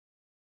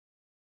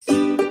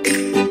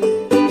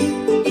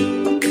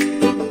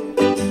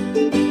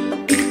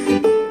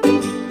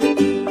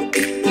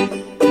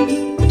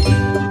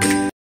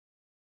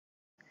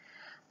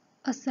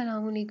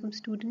Assalamualaikum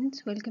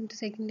students, welcome to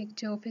second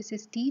lecture of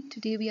SST.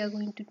 Today we are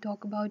going to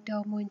talk about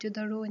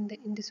Mohenjo-daro and the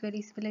Indus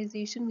Valley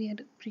civilization. We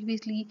had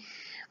previously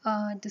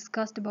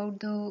discussed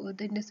about the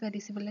Indus Valley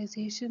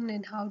civilization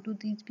and how do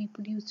these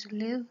people used to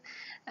live,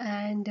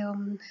 and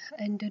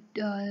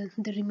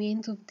the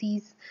remains of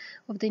the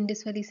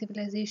Indus Valley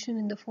civilization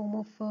in the form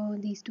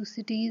of these two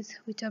cities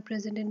which are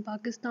present in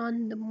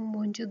Pakistan, the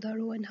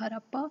Mohenjo-daro and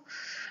Harappa.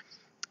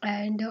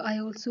 And I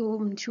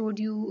also showed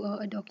you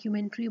a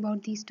documentary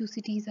about these two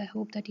cities. I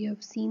hope that you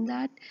have seen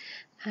that.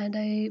 And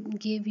I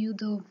gave you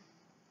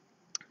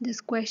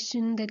this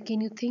question that can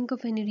you think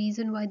of any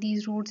reason why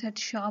these roads had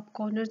sharp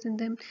corners in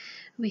them.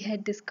 We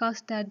had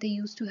discussed that they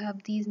used to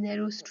have these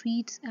narrow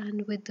streets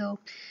and with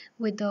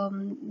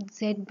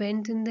Z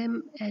bends in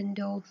them, and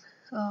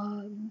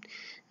uh,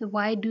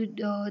 why do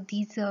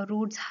these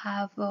roads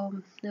have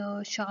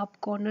sharp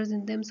corners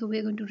in them. So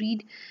we're going to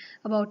read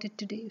about it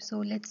today. So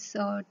let's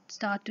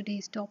start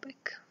today's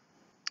topic.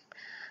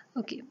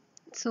 Okay,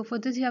 so for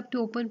this you have to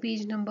open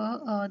page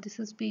number this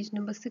is page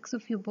number 6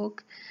 of your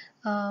book.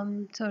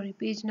 Sorry,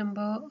 page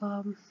number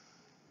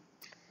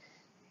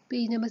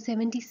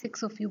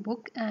 76 of your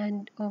book.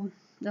 And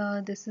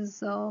this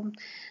is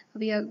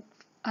we are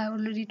I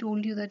already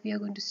told you that we are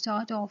going to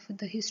start off with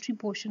the history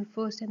portion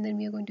first, and then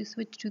we are going to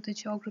switch to the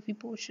geography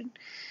portion.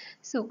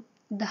 So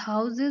the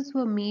houses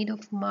were made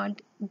of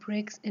mud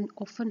bricks and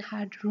often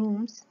had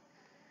rooms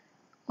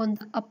on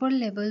the upper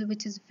level,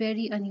 which is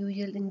very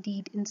unusual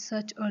indeed in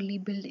such early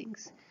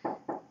buildings.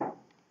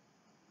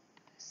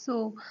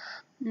 So,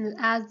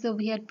 as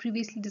we had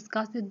previously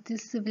discussed, that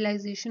this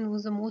civilization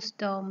was the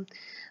most, one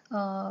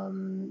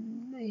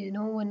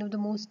of the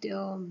most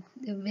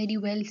very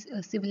well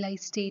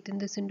civilized state in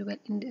this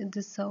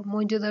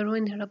Mohenjo-daro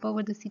and Harappa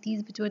were the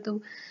cities which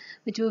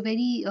were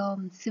very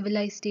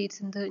civilized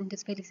states in the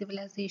Indus Valley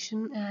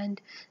civilization, and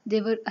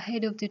they were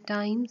ahead of their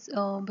times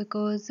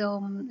because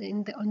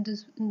in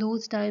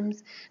those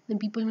times when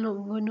people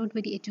were not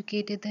very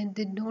educated and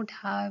did not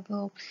have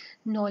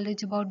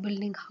knowledge about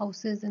building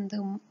houses, and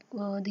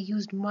they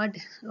used mud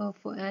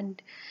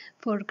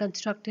for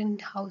constructing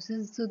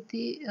houses. So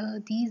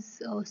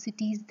these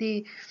cities,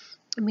 they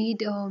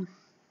made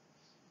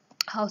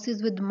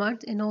houses with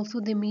mud, and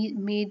also they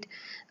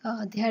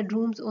had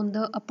rooms on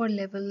the upper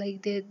level,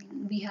 like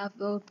we have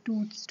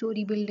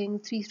two-story building,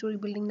 three-story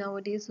building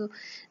nowadays. So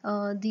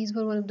these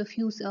were one of the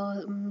few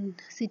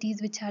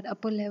cities which had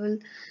upper level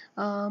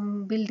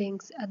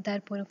buildings at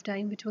that point of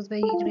time, which was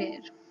very rare.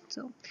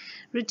 So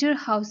richer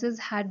houses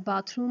had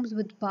bathrooms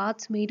with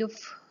baths made of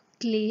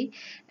clay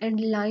and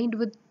lined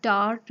with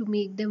tar to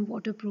make them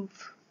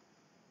waterproof.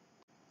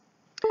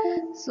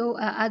 So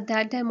at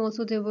that time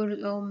also there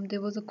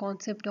was a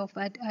concept of,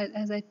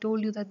 as I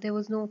told you, that there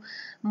was no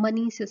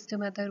money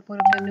system at that point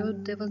of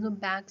time. There was no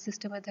bank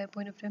system at that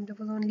point of time. There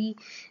was only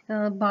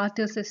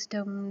barter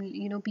system.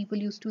 People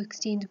used to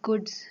exchange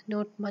goods,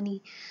 not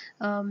money.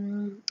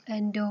 And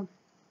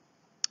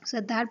so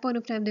at that point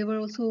of time there were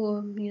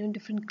also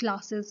different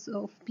classes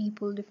of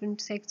people, different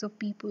sects of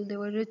people. There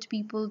were rich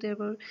people, there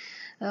were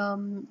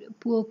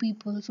poor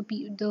people. So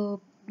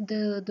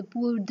the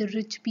poor, the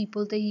rich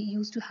people, they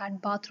used to had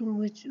bathroom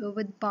which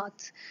with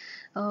baths.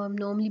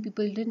 Normally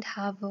people didn't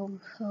have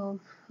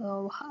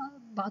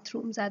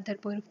bathrooms at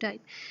that point of time,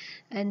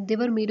 and they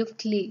were made of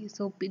clay.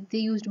 So they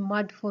used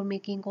mud for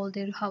making all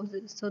their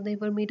houses. So they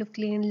were made of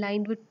clay and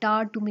lined with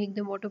tar to make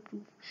them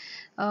waterproof.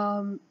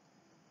 um,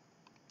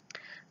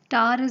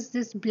 Tar is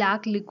this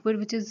black liquid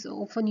which is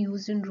often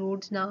used in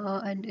roads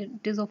now, and it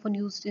is often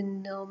used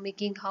in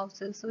making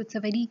houses. So it's a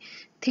very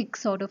thick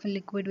sort of a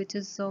liquid which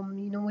is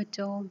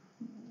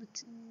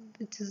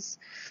which is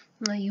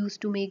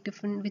used to make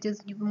different, which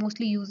is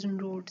mostly used in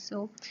roads.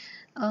 So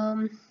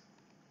um,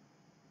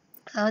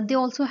 they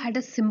also had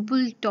a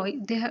simple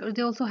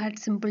they also had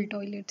simple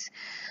toilets.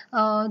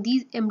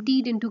 These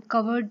emptied into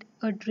covered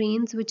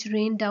drains which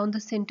rained down the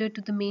center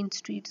to the main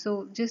street.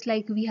 So just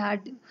like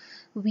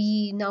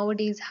we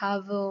nowadays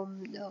have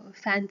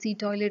fancy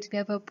toilets, we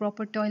have a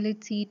proper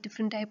toilet seat,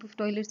 different type of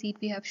toilet seat,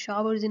 we have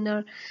showers in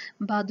our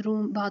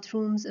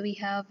bathrooms, we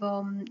have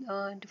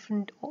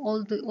different,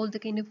 all the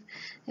kind of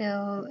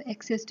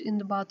access in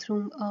the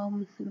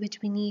bathroom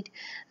which we need.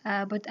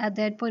 But at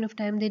that point of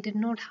time they did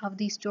not have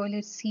these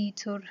toilet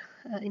seats or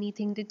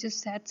anything. They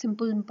just had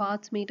simple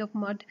baths made of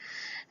mud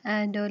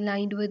and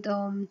lined with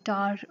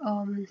tar,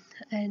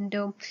 and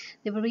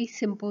they were very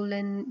simple.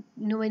 And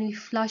when we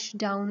flush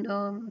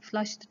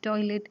the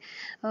toilet,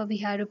 we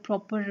have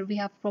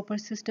proper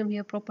system, we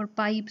have proper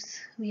pipes,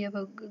 we have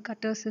a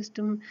gutter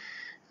system.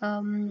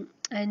 And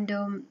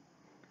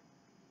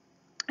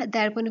At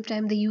that point of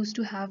time they used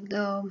to have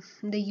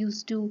they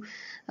used to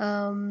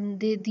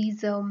they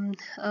these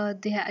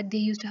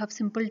they used to have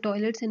simple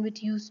toilets, in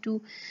which used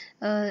to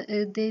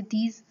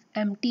these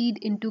emptied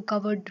into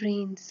covered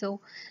drains, so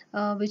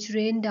which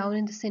rain down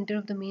in the center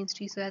of the main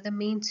street. So at the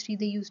main street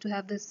they used to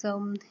have this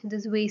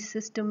waste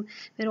system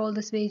where all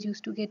this waste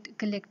used to get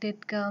collected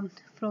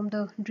from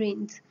the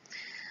drains.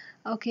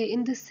 Okay,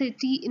 in the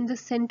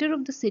center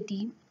of the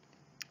city,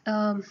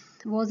 um,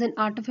 was an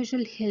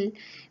artificial hill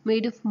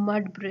made of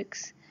mud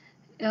bricks.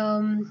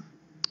 Um,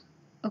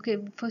 okay,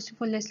 first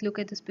of all, let's look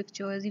at this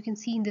picture. As you can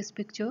see in this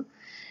picture,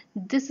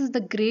 this is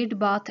the Great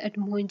Bath at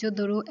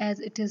Mohenjo-daro as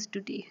it is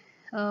today.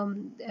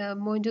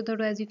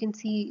 Mohenjo-daro, as you can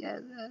see,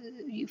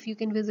 if you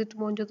can visit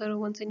Mohenjo-daro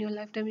once in your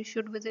lifetime, you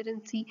should visit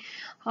and see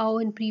how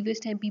in previous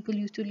time people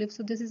used to live.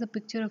 So this is a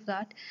picture of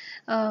that.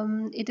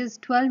 It is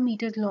 12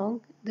 meters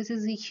long. This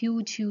is a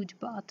huge, huge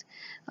bath,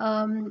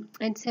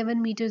 and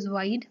 7 meters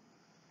wide.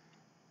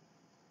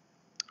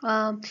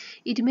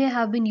 It may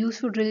have been used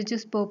for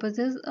religious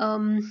purposes.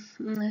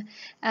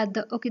 At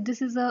the okay,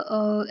 this is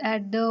a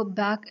at the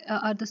back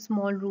are the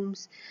small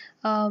rooms,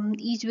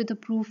 each with a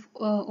proof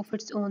of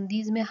its own.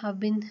 These may have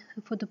been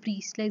for the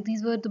priests. Like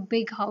these were the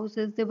big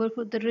houses. They were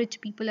for the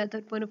rich people at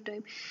that point of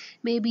time.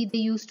 Maybe they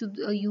used to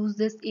use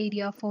this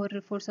area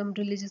for some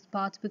religious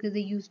baths, because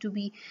they used to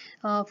be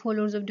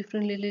followers of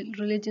different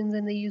religions,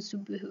 and they used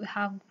to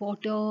have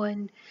water,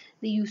 and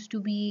they used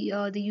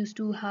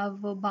to have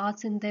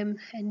baths in them,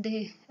 and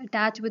they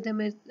attach with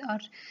them are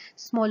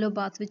smaller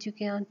baths, which you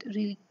can't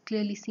really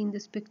clearly see in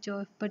this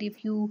picture. But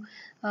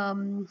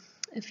um,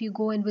 if you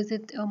go and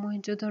visit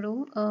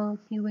Mohenjo-daro,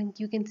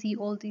 you can see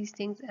all these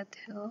things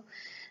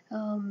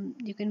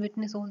you can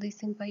witness all these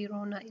things by your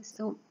own eyes.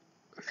 So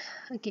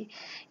okay,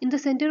 in the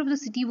center of the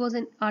city was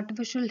an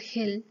artificial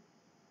hill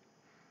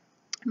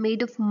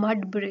made of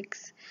mud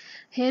bricks.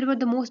 Here were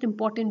the most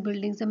important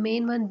buildings, the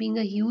main one being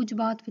a huge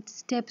bath with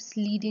steps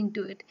leading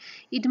to it.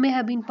 It may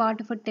have been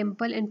part of a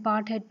temple, and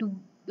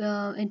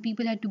and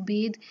people had to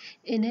bathe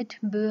in it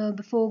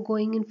before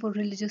going in for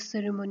religious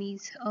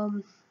ceremonies.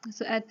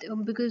 So at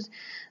because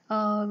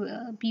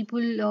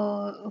people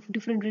of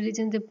different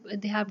religions,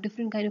 they have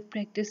different kind of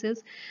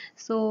practices.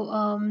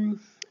 So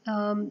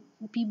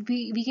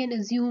we can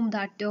assume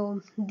that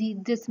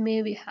this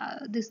may be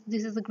this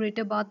is a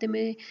greater bath. They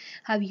may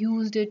have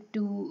used it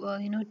to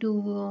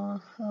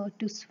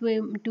to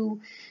swim, to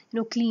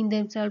clean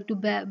themselves, to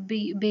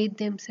bathe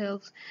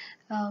themselves.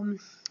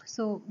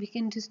 So we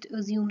can just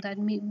assume that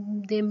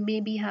they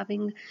may be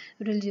having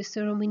religious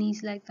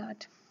ceremonies like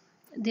that.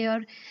 They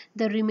are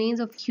the remains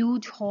of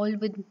huge hall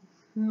with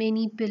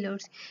many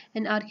pillars,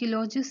 and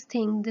archaeologists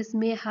think this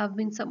may have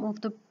been some of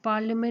the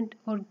parliament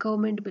or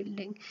government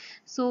building.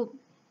 So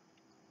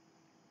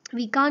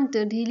we can't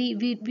really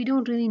we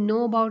don't really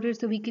know about it,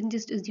 so we can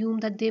just assume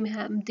that they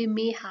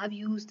may have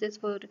used this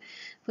for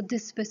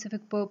this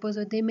specific purpose,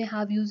 or they may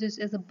have used this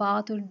as a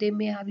bath, or they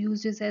may have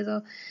used this as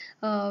a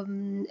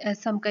as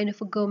some kind of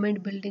a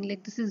government building.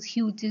 Like this is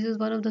huge, this is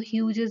one of the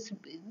hugest,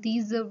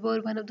 these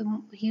were one of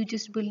the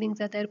hugest buildings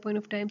at that point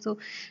of time. So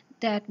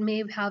that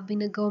may have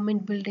been a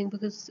government building,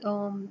 because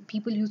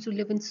people used to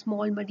live in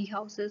small muddy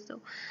houses.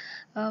 So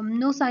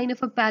no sign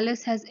of a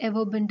palace has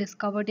ever been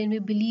discovered, and we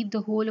believe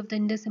the whole of the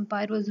Indus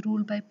Empire was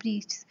ruled by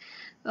priests.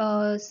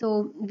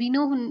 So we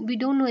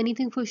don't know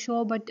anything for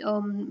sure, but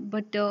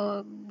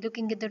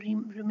looking at the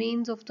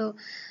remains of the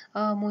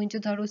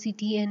Mohenjo-daro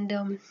city and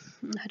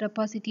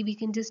Harappa city, we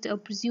can just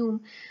assume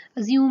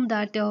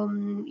that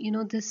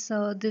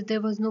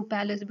there was no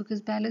palace, because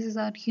palaces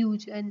are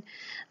huge, and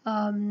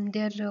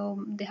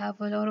they have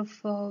a lot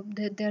of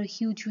they're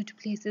huge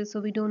places. So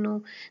we don't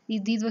know,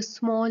 these were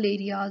small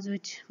areas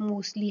which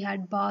mostly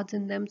had baths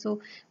in them.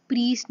 So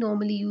priests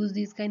normally use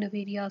these kind of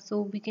areas,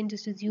 so we can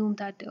just assume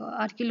that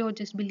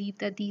archaeologists believe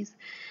that these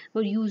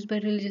were used by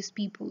religious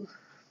people.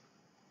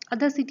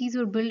 Other cities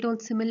were built on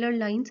similar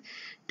lines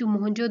to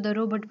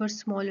Mohenjo-daro but were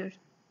smaller.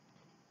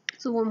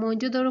 So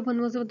Mohenjo-daro one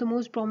was of the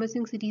most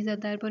promising cities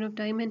at that point of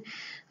time, and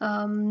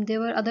there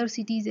were other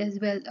cities as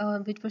well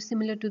which were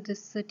similar to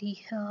this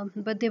city,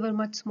 but they were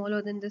much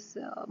smaller than this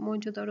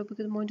Mohenjo-daro,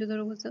 because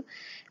Mohenjo-daro was the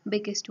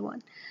biggest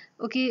one.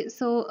 Okay,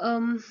 so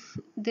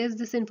there's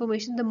this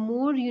information. The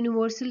more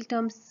universal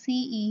term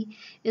CE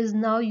is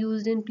now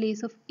used in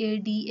place of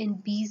AD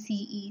and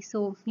BCE.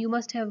 So you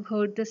must have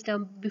heard this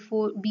term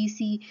before,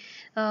 BC,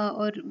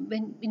 or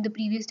when in the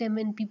previous time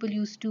when people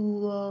used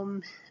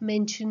to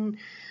mention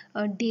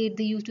date,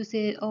 they used to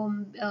say AD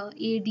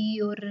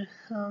or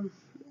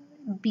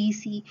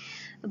BC.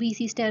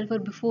 BC stand for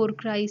before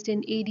Christ,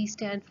 and AD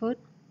stands for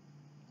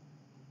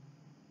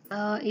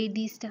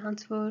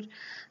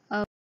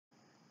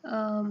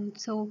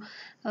so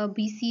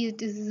BC,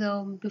 it is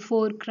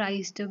before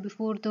Christ,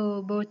 before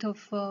the birth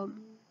of uh,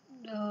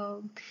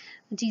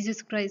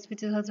 Jesus Christ,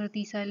 which is Hazrat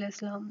Isa alayhi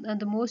salam. And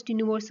the most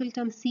universal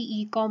term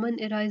CE, common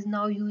era, is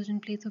now used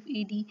in place of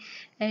AD,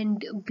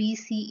 and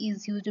BC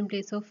is used in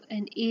place of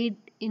an AD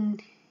in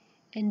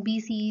and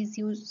BC is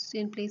used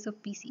in place of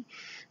BC.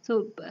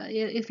 So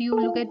if you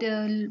look at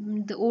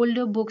the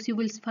older books, you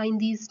will find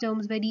these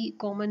terms very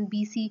common: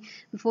 BC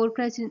before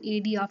Christ, and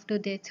AD after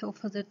death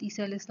of Hazrat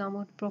Isa alayhi salam,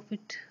 or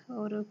Prophet,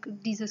 or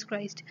Jesus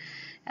Christ,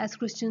 as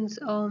Christians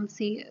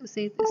say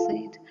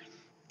it.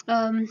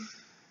 Um,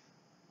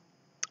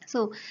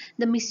 so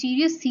the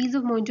mysterious seals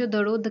of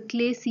Mohenjo-daro, the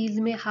clay seals,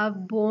 may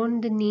have borne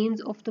the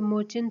names of the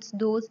merchants,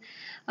 those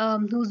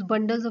whose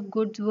bundles of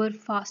goods were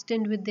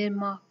fastened with their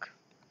mark.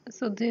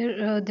 So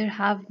there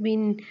have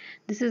been.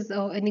 This is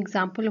an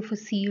example of a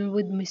seal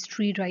with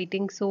mystery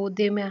writing. So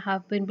they may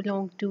have been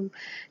belonged to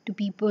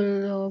people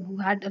who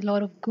had a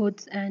lot of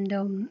goods, and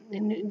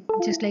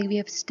just like we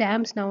have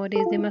stamps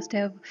nowadays, they must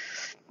have.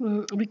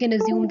 We can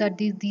assume that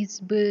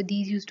these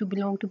used to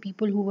belong to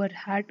people who were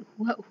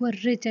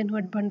rich and who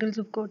had bundles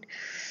of goods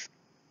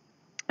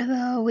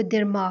with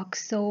their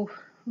marks. So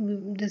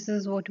this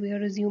is what we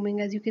are assuming.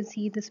 As you can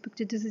see this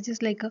picture, this is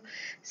just like a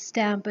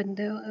stamp, and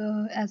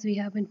as we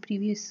have in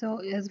previous, so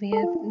as we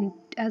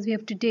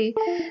have today,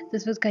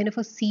 this was kind of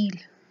a seal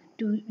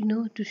to,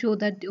 to show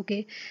that,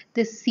 okay,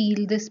 this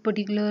seal, this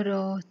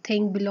particular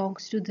thing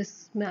belongs to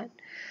this man.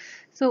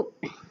 So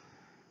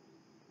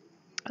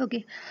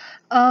okay,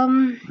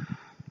 um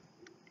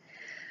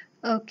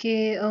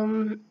okay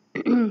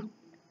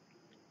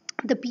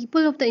the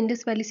people of the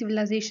Indus Valley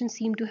civilization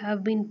seem to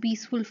have been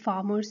peaceful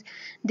farmers.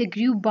 They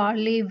grew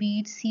barley,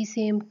 wheat,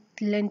 sesame,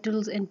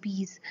 lentils, and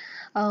peas.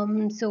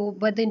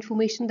 But the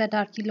information that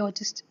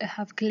archaeologists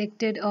have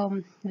collected,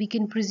 we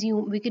can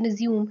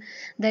assume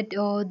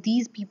that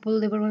these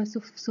people, they were one of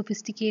the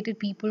sophisticated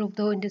people of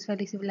the Indus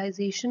Valley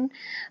civilization.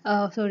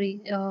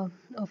 Sorry, of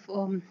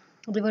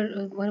They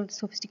were one of the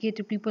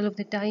sophisticated people of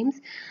the times,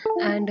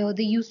 and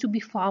they used to be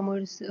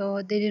farmers.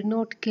 They did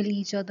not kill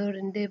each other,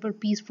 and they were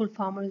peaceful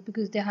farmers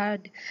because they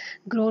had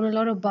grown a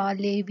lot of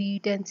barley,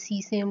 wheat, and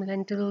sesame,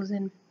 lentils,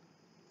 and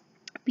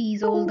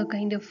peas, all the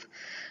kind of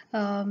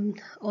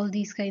all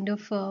these kind of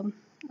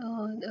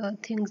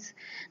things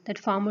that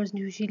farmers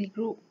usually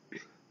grow.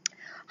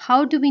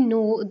 How do we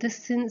know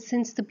this,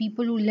 since the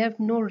people who left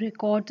no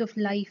records of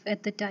life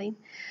at the time?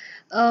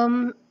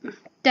 Um,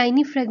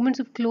 Tiny fragments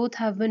of cloth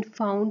have been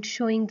found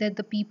showing that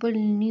the people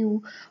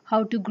knew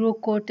how to grow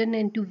cotton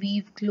and to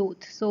weave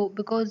cloth. So,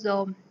 because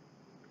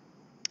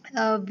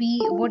we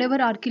whatever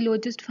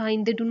archaeologists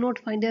find, they do not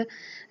find a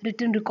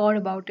written record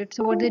about it.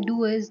 So what they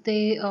do is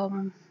they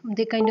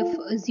kind of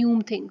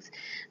assume things.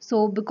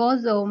 So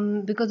because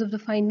of the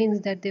findings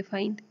that they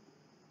find,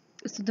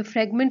 so the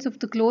fragments of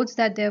the clothes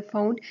that they have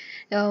found,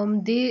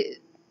 they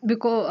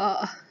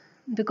because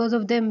because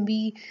of them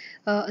we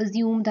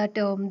assume that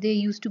they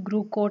used to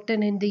grow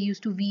cotton and they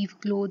used to weave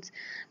clothes.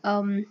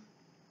 um,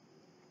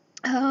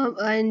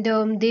 and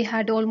They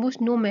had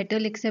almost no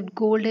metal except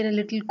gold and a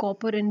little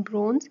copper and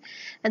bronze,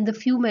 and the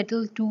few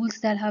metal tools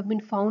that have been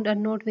found are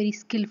not very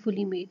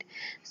skillfully made.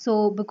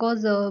 So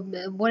because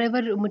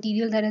whatever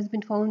material that has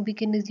been found, we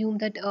can assume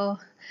that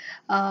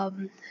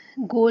um,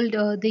 gold,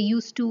 they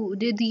used to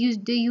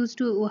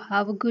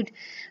have a good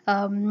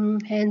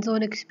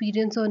hands-on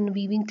experience on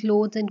weaving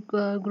clothes and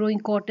growing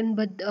cotton,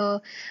 but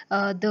the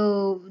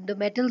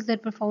metals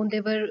that were found,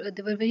 they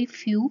were very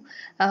few,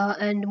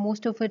 and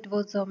most of it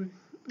was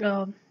uh,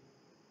 uh,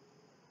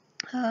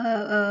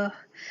 uh,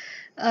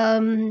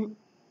 um,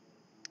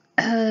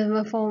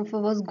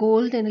 was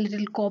gold and a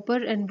little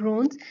copper and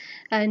bronze,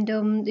 and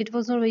it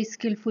was not very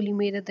skillfully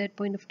made at that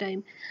point of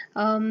time.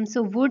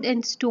 So wood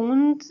and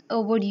stones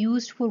were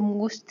used for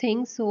most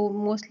things. So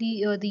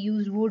mostly they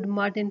used wood,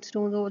 mud, and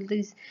stones, all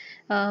these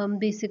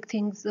basic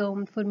things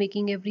for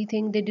making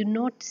everything. They do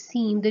not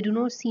seem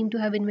to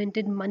have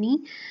invented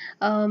money.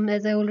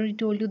 As I already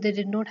told you, they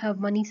did not have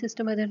money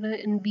system at that time,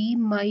 and we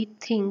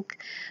think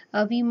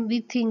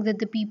that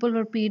the people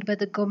were paid by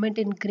the government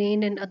in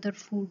grain and other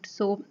food.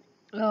 So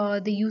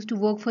they used to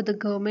work for the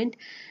government,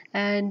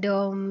 and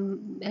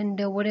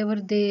whatever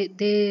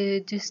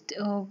they just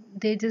um,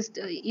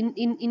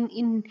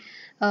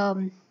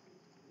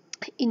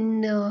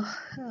 in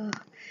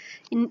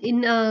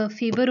uh,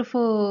 favor of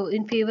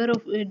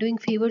doing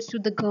favors to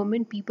the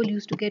government, people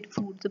used to get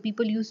food. So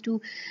people used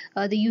to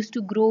they used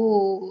to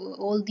grow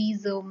all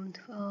these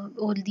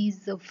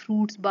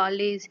fruits,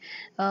 barleys,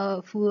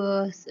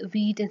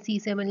 wheat and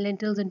sesame and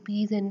lentils and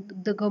peas, and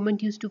the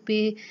government used to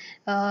pay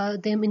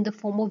them in the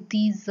form of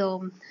these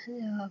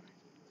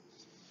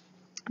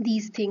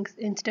things.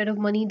 Instead of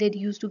money, they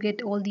used to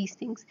get all these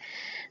things.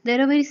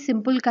 They're a very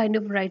simple kind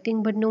of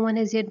writing, but no one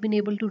has yet been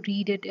able to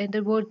read it, and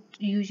the word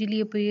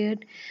usually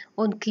appeared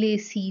on clay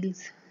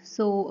seals.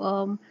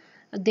 So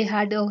they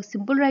had a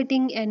simple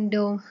writing, and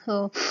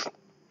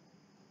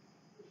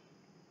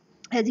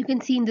as you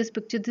can see in this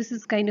picture, this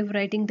is kind of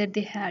writing that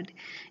they had.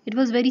 It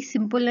was very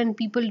simple, and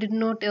people did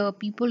not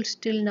people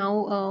still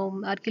now,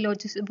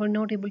 archaeologists were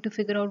not able to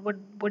figure out what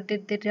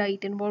did they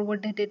write and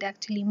what did it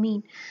actually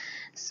mean.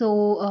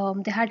 So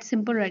they had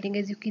simple writing.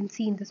 As you can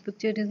see in this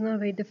picture, it is not a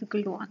very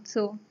difficult one.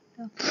 So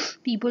uh,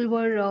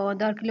 the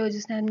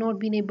archaeologists have not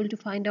been able to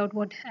find out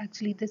what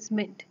actually this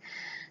meant.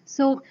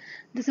 So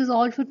this is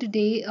all for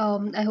today.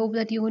 I hope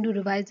that you're going to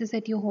revise this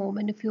at your home,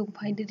 and if you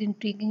find it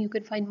intriguing, you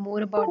can find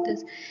more about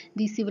this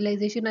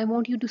civilization. I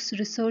want you to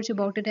research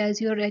about it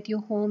as you're at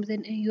your homes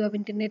and you have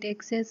internet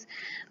access.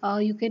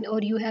 You can, or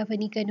you have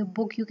any kind of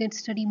book, you can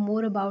study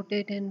more about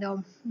it. And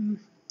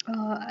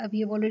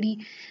we have already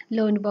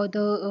learned about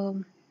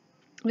the.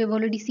 We have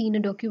already seen a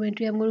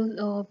documentary. I'm going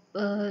to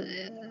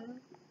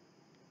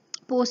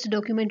post a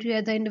documentary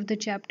at the end of the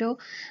chapter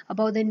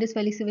about the Indus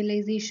Valley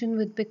civilization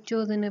with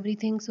pictures and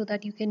everything, so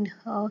that you can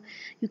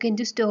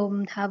just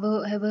have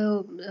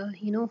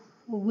a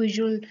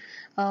visual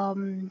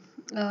um,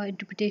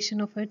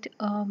 interpretation of it.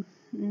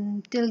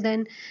 Till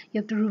then,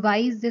 you have to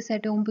revise this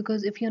at home,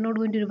 because if you're not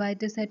going to revise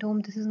this at home,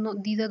 this is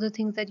not these are the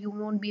things that you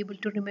won't be able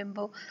to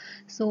remember.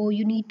 So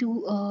you need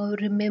to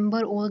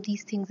remember all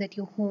these things at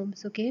your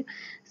homes. Okay,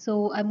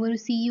 so I'm going to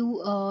see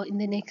you in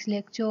the next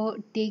lecture.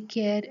 Take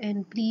care,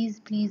 and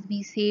please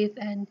be safe,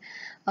 and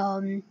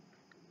um,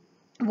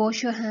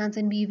 wash your hands,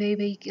 and be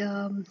very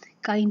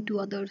kind to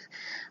others.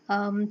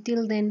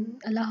 Till then,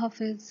 Allah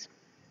Hafiz.